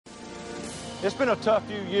It's been a tough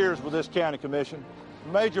few years with this county commission.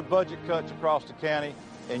 Major budget cuts across the county,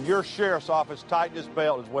 and your sheriff's office tightened its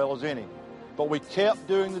belt as well as any. But we kept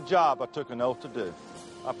doing the job I took an oath to do.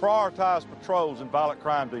 I prioritized patrols and violent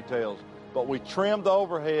crime details, but we trimmed the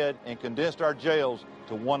overhead and condensed our jails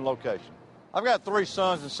to one location. I've got 3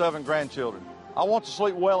 sons and 7 grandchildren. I want to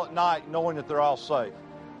sleep well at night knowing that they're all safe.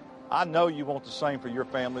 I know you want the same for your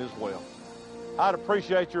family as well. I'd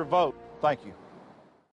appreciate your vote. Thank you.